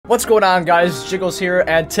What's going on, guys? Jiggles here,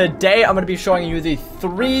 and today I'm going to be showing you the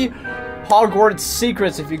 3 Hogwarts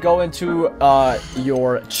secrets. If you go into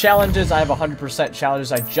your challenges, I have 100%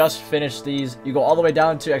 challenges. I just finished these. You go all the way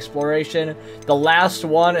down to exploration. The last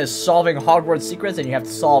one is solving Hogwarts secrets, and you have to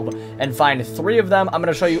solve and find 3 of them. I'm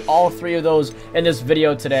going to show you all 3 of those in this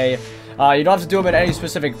video today. You don't have to do them in any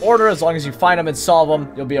specific order. As long as you find them and solve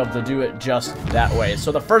them, you'll be able to do it just that way.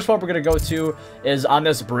 So the first one we're going to go to is on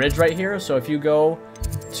this bridge right here. So if you go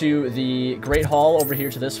to the Great Hall over here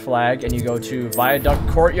to this flag, and you go to Viaduct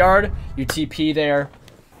Courtyard, you TP there.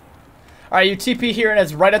 Alright, you TP here, and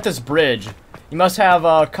it's right at this bridge. You must have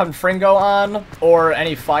Confringo on, or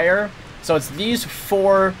any fire. So it's these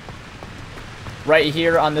 4 right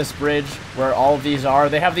here on this bridge where all of these are.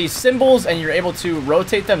 They have these symbols, and you're able to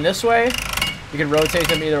rotate them this way. You can rotate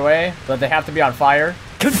them either way, but they have to be on fire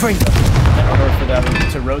Confringo in order for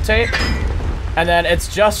them to rotate. And then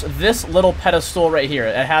it's just this little pedestal right here.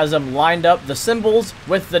 It has them lined up, the symbols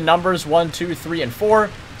with the numbers 1, 2, 3, and 4.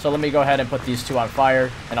 So let me go ahead and put these 2 on fire,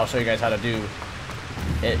 and I'll show you guys how to do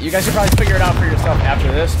it. You guys can probably figure it out for yourself after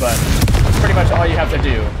this, but that's pretty much all you have to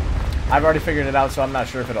do. I've already figured it out, so I'm not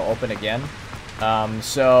sure if it'll open again.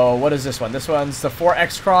 So what is this one? This one's the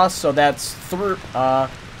 4X cross, so that's 4.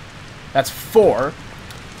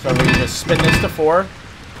 So we just spin this to 4.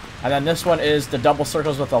 And then this one is the double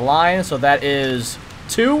circles with a line, so that is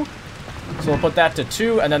 2. So we'll put that to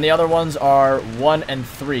 2, and then the other ones are 1 and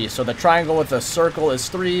 3. So the triangle with the circle is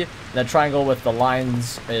 3, and the triangle with the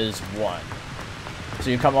lines is 1.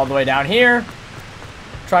 So you come all the way down here.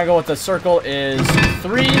 Triangle with the circle is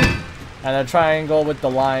 3, and the triangle with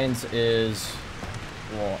the lines is...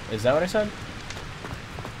 Well, is that what I said?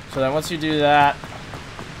 So then once you do that,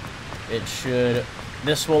 it should...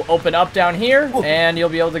 This will open up down here, and you'll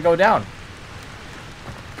be able to go down.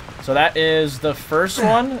 So that is the first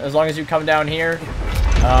one, as long as you come down here.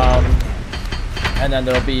 And then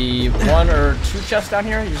there'll be 1 or 2 chests down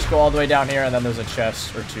here. You just go all the way down here, and then there's a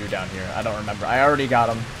chest or 2 down here. I don't remember. I already got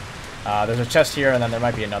them. There's a chest here, and then there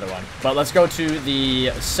might be another one. But let's go to the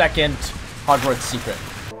second Hogwarts secret.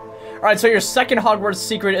 Alright, so your second Hogwarts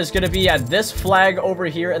secret is going to be at this flag over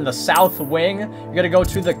here in the south wing. You're going to go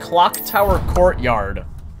to the Clock Tower Courtyard.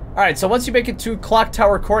 Alright, so once you make it to Clock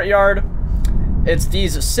Tower Courtyard, it's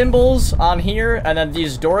these symbols on here, and then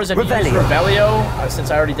these doors. If you use Revelio, since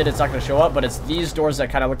I already did it, it's not going to show up, but it's these doors that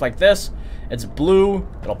kind of look like this. It's blue,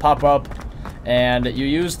 it'll pop up, and you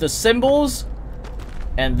use the symbols,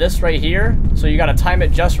 and this right here, so you got to time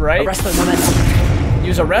it just right.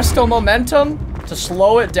 Use Arresto Momentum to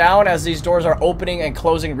slow it down as these doors are opening and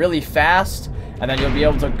closing really fast, and then you'll be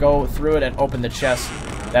able to go through it and open the chest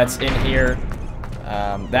that's in here.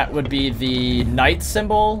 That would be the knight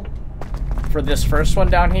symbol for this first one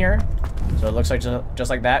down here. So it looks like just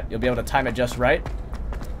like that. You'll be able to time it just right.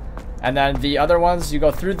 And then the other ones, you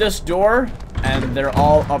go through this door, and they're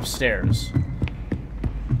all upstairs.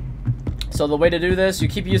 So the way to do this, you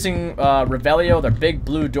keep using Revelio. They're big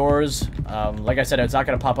blue doors. Like I said, it's not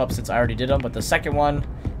going to pop up since I already did them, but the second one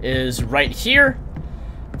is right here.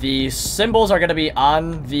 The symbols are going to be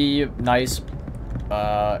on the nice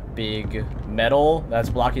big metal that's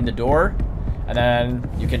blocking the door. And then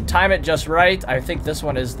you can time it just right. I think this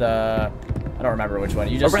one is the... I don't remember which one.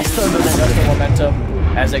 You just use the momentum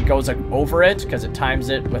as it goes over it, because it times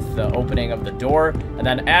it with the opening of the door. And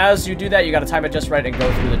then as you do that, you got to time it just right and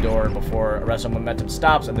go through the door before Arresto Momentum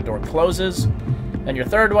stops and the door closes. Then your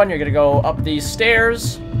third one, you're going to go up these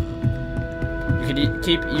stairs. You can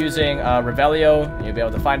keep using Revelio, and you'll be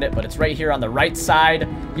able to find it, but it's right here on the right side.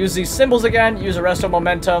 Use these symbols again, use Arresto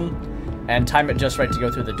Momentum, and time it just right to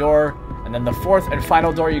go through the door. And then the fourth and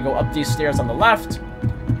final door, you go up these stairs on the left,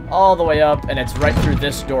 all the way up, and it's right through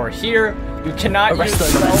this door here. You cannot use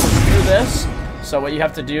spells through this, so what you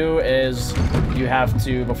have to do is you have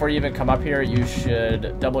to, before you even come up here, you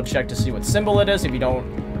should double check to see what symbol it is. If you don't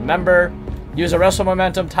remember, use Arresto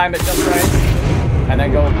Momentum, time it just right, and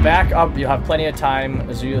then go back up. You'll have plenty of time,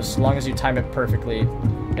 as long as you time it perfectly.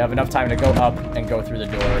 You have enough time to go up and go through the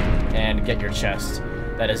door and get your chest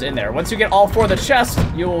that is in there. Once you get all 4 of the chests,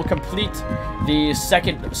 you will complete the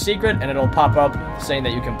second secret, and it'll pop up saying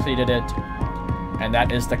that you completed it. And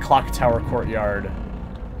that is the Clock Tower Courtyard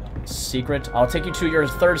secret. I'll take you to your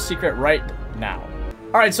third secret right now.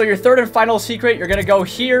 Alright, so your third and final secret, you're going to go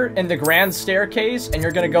here in the grand staircase, and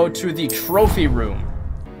you're going to go to the trophy room.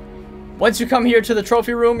 Once you come here to the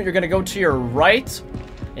trophy room, you're going to go to your right,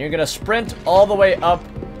 and you're going to sprint all the way up.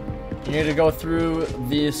 You need to go through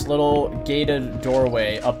this little gated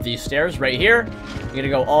doorway up these stairs right here. You're going to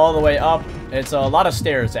go all the way up. It's a lot of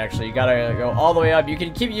stairs, actually. You got to go all the way up. You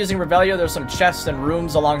can keep using Revelio. There's some chests and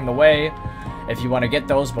rooms along the way. if you want to get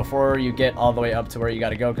those before you get all the way up to where you got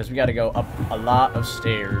to go, because we got to go up a lot of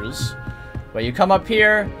stairs. But you come up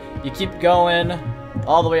here, you keep going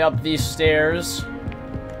all the way up these stairs.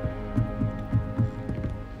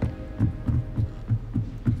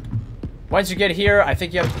 Once you get here, I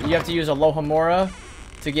think you have to use a Lohomora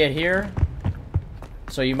to get here.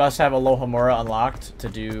 So you must have a Lohomora unlocked to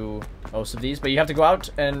do most of these. But you have to go out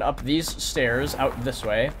and up these stairs, out this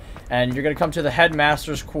way. And you're going to come to the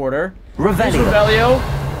headmaster's quarter. Revelio.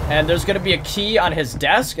 And there's going to be a key on his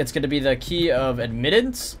desk. It's going to be the key of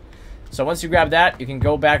admittance. So once you grab that, you can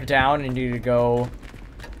go back down and you need to go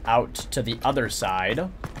out to the other side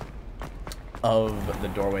of the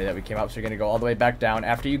doorway that we came out. So you're going to go all the way back down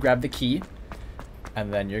after you grab the key.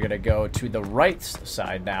 And then you're going to go to the right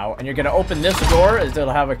side now. And you're going to open this door. It'll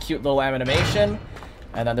have a cute little animation.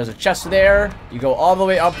 And then there's a chest there. You go all the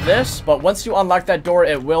way up this. But once you unlock that door,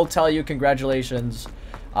 it will tell you congratulations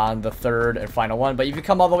on the third and final one. But if you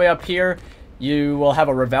come all the way up here, you will have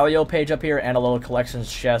a Revelio page up here and a little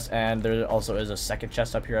collections chest. And there also is a second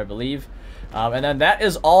chest up here, I believe. And then that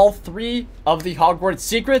is all 3 of the Hogwarts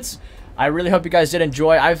secrets. I really hope you guys did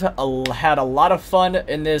enjoy. I've had a lot of fun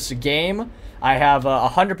in this game. I have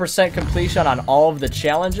 100% completion on all of the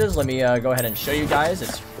challenges. Let me go ahead and show you guys.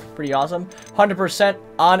 It's pretty awesome. 100%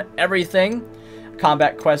 on everything.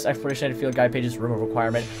 Combat quest, exploration, field guide pages, room of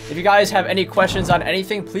requirement. If you guys have any questions on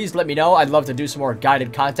anything, please let me know. I'd love to do some more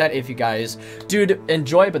guided content if you guys do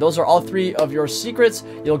enjoy. But those are all 3 of your secrets.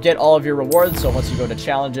 You'll get all of your rewards. So once you go to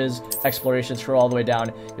challenges, exploration, scroll all the way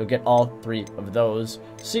down, you'll get all 3 of those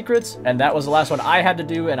secrets. And that was the last one I had to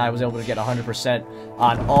do, and I was able to get 100%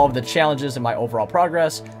 on all of the challenges in my overall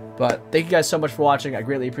progress. But thank you guys so much for watching. I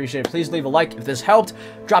greatly appreciate it. Please leave a like if this helped.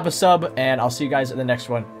 Drop a sub, and I'll see you guys in the next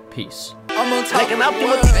one. Peace. I'm on top of the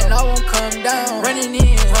world, and I won't come down. Running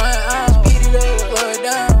in, run out, speed it up, slow it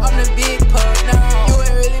down. I'm the big pug now. You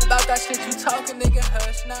ain't really about that shit you talking, nigga,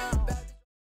 hush now.